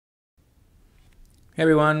Hey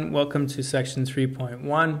everyone, welcome to section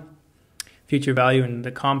 3.1, future value and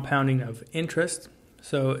the compounding of interest.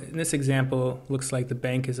 So in this example, looks like the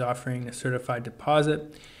bank is offering a certified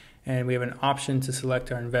deposit and we have an option to select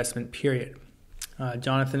our investment period.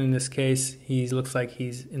 Jonathan, in this case, he looks like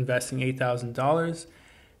he's investing $8,000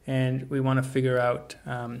 and we want to figure out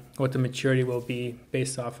what the maturity will be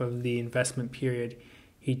based off of the investment period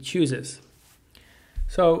he chooses.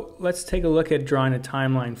 So let's take a look at drawing a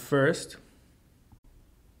timeline first.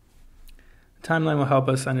 The timeline will help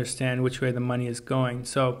us understand which way the money is going.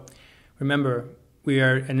 So remember, we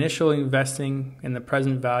are initially investing in the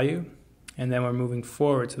present value and then we're moving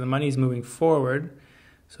forward. So the money is moving forward,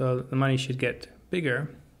 so the money should get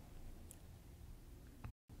bigger.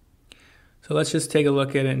 So let's just take a look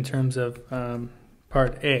at it in terms of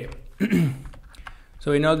part A.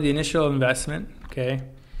 So we know the initial investment, okay,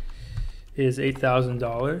 is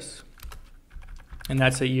 $8,000, and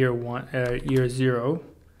that's at year zero.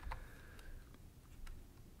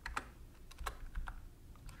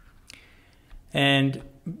 And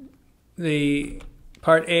the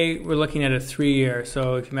part A, we're looking at a 3-year.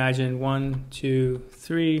 So if you imagine 1, 2,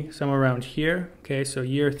 3, somewhere around here. Okay, so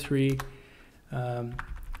year 3,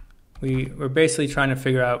 we're basically trying to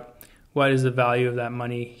figure out what is the value of that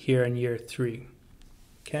money here in year 3.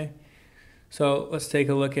 Okay, so let's take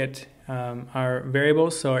a look at our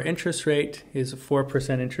variables. So our interest rate is a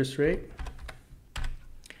 4% interest rate.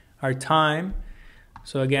 Our time,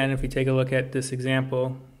 so again, if we take a look at this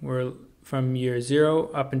example, we're from year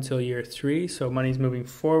 0 up until year 3, so money's moving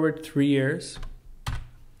forward 3 years.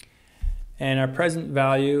 And our present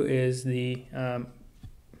value is the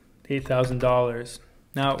 $8,000.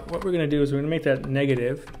 Now what we're going to do is we're going to make that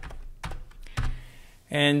negative,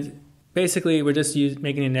 and basically we're just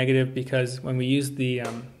making it negative because when we use the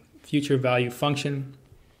future value function,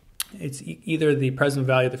 it's either the present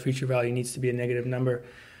value or the future value needs to be a negative number,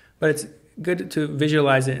 but it's good to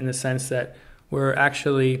visualize it in the sense that we're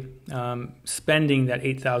actually spending that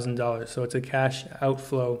 $8,000. So it's a cash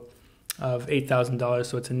outflow of $8,000,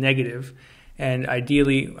 so it's a negative. And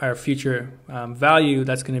ideally, our future value,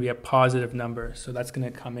 that's going to be a positive number. So that's going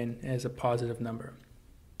to come in as a positive number.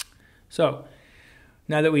 So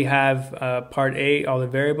now that we have part A, all the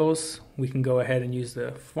variables, we can go ahead and use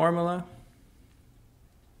the formula.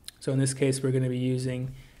 So in this case, we're going to be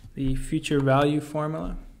using the future value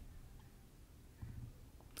formula.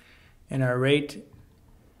 And our rate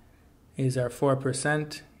is our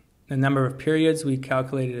 4%. The number of periods we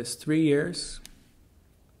calculated as 3 years.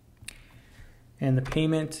 And the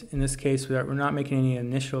payment, in this case, we're not making any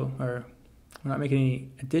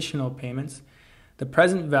additional payments. The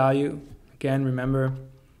present value, again, remember,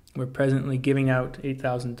 we're presently giving out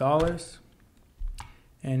 $8,000.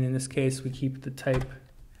 And in this case, we keep the type,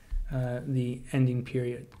 the ending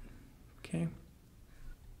period. Okay.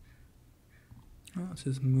 Let's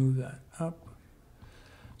just move that up.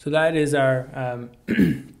 So that is our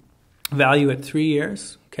value at 3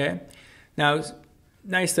 years. Okay. Now it's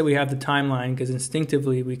nice that we have the timeline because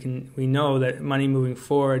instinctively we know that money moving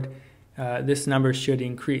forward, this number should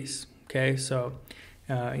increase. Okay. So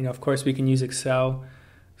of course we can use Excel.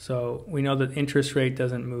 So we know that interest rate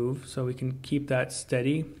doesn't move, so we can keep that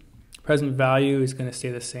steady. Present value is going to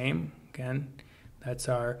stay the same. Again, that's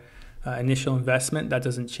our initial investment. That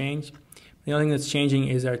doesn't change. The only thing that's changing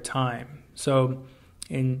is our time. So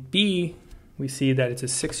in B, we see that it's a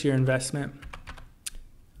 6-year investment.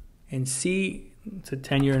 In C, it's a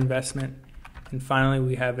 10-year investment. And finally,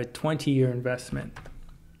 we have a 20-year investment.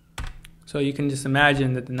 So you can just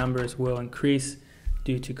imagine that the numbers will increase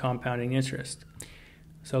due to compounding interest.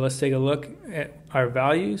 So let's take a look at our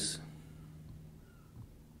values.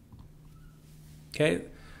 Okay,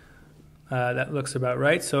 that looks about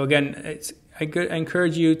right. So again, I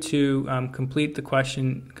encourage you to complete the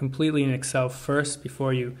question completely in Excel first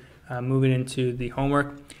before you move it into the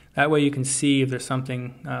homework. That way you can see if there's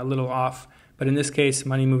something a little off. But in this case,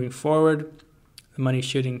 money moving forward, the money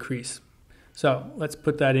should increase. So let's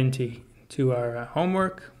put that into our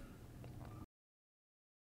homework.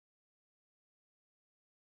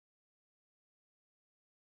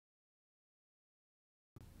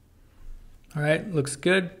 All right, looks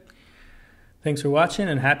good. Thanks for watching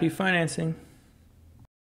and happy financing.